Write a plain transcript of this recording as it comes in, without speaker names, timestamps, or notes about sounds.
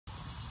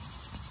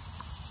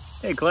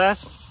Hey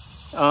class,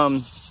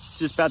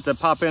 just about to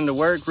pop into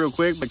work real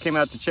quick, but came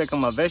out to check on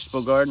my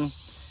vegetable garden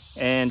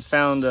and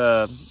found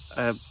a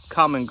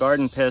common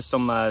garden pest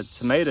on my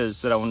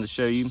tomatoes that I wanted to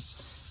show you.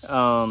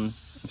 I'm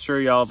sure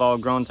y'all have all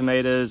grown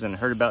tomatoes and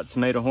heard about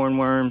tomato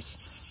hornworms.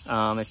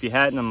 If you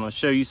hadn't, I'm going to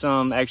show you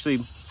some. Actually,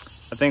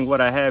 I think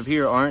what I have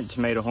here aren't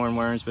tomato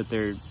hornworms, but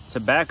they're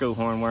tobacco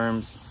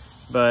hornworms.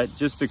 But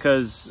just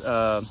because,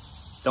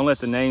 don't let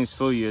the names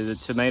fool you, the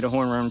tomato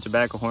hornworm,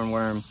 tobacco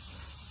hornworm,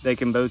 they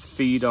can both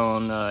feed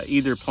on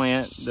either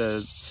plant.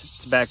 The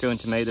tobacco and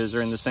tomatoes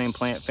are in the same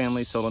plant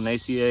family,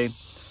 Solanaceae,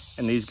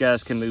 and these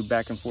guys can move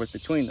back and forth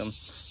between them.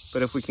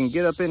 But if we can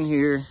get up in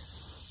here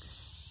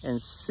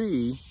and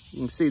see, you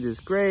can see this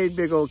great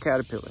big old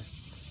caterpillar.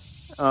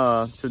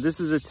 So this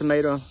is a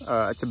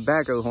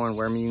tobacco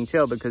hornworm. You can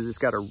tell because it's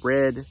got a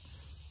red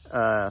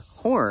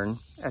horn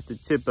at the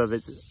tip of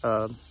its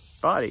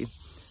body.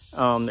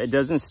 It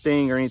doesn't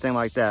sting or anything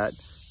like that.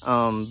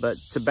 But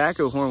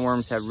tobacco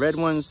hornworms have red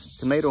ones.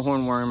 Tomato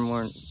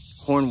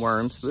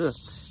hornworms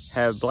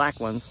have black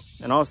ones,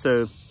 and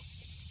also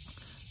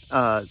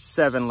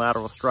 7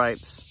 lateral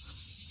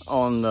stripes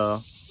on the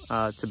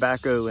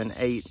tobacco and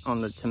 8 on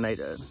the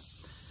tomato.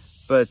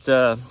 But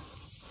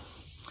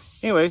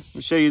anyway, let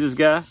me show you this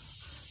guy.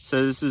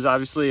 So this is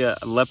obviously a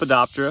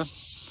Lepidoptera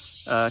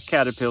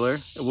caterpillar.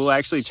 It will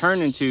actually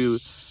turn into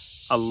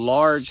a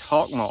large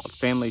hawk moth,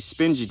 family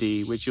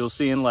Spingidae, which you'll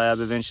see in lab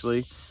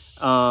eventually.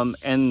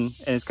 And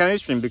it's kind of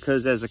interesting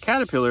because as a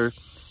caterpillar,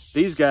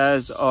 these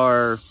guys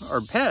are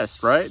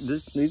pests, right?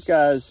 These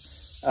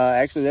guys,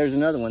 actually there's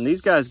another one.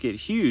 These guys get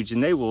huge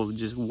and they will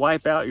just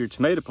wipe out your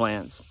tomato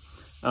plants.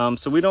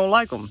 So we don't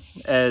like them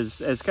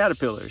as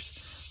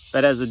caterpillars.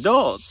 But as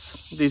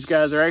adults, these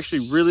guys are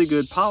actually really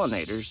good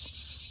pollinators,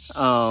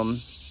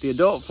 the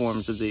adult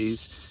forms of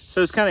these.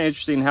 So it's kind of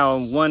interesting how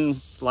one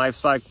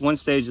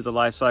stage of the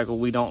life cycle,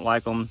 we don't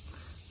like them,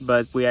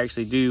 but we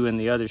actually do in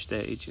the other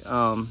stage.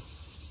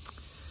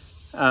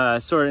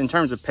 Sort of in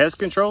terms of pest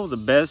control, the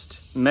best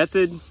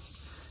method,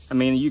 I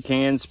mean, you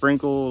can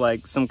sprinkle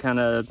like some kind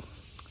of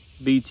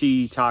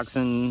BT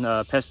toxin,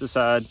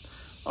 pesticide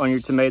on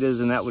your tomatoes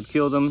and that would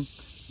kill them.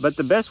 But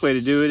the best way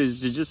to do it is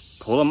to just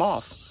pull them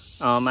off.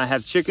 I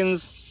have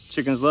chickens.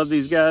 Chickens love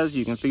these guys.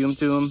 You can feed them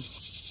to them.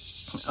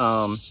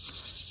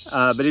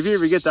 But if you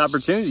ever get the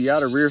opportunity, you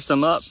ought to rear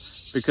some up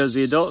because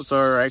the adults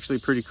are actually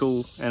pretty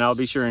cool, and I'll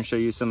be sure and show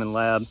you some in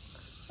lab.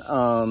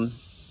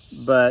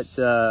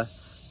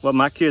 What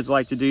my kids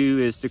like to do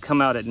is to come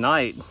out at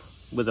night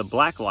with a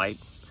black light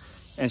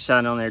and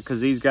shine on there because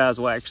these guys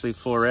will actually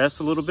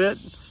fluoresce a little bit.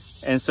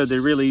 And so they're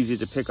really easy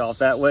to pick off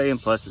that way. And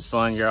plus it's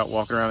fun. You're out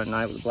walking around at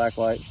night with a black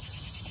light.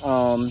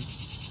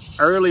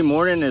 Early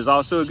morning is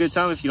also a good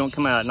time if you don't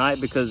come out at night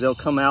because they'll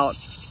come out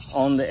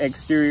on the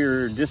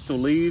exterior distal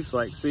leaves.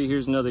 Like, see,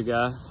 here's another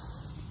guy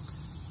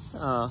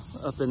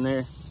up in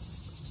there.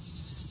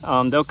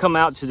 They'll come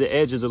out to the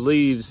edge of the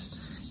leaves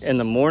in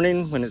the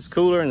morning when it's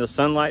cooler and the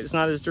sunlight's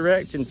not as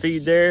direct and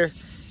feed there.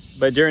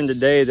 But during the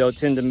day, they'll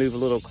tend to move a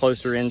little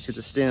closer into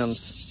the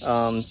stems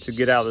to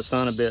get out of the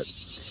sun a bit.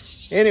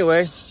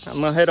 Anyway,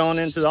 I'm gonna head on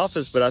into the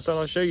office, but I thought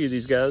I'll show you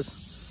these guys.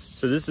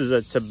 So this is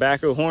a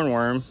tobacco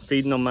hornworm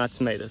feeding on my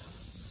tomatoes.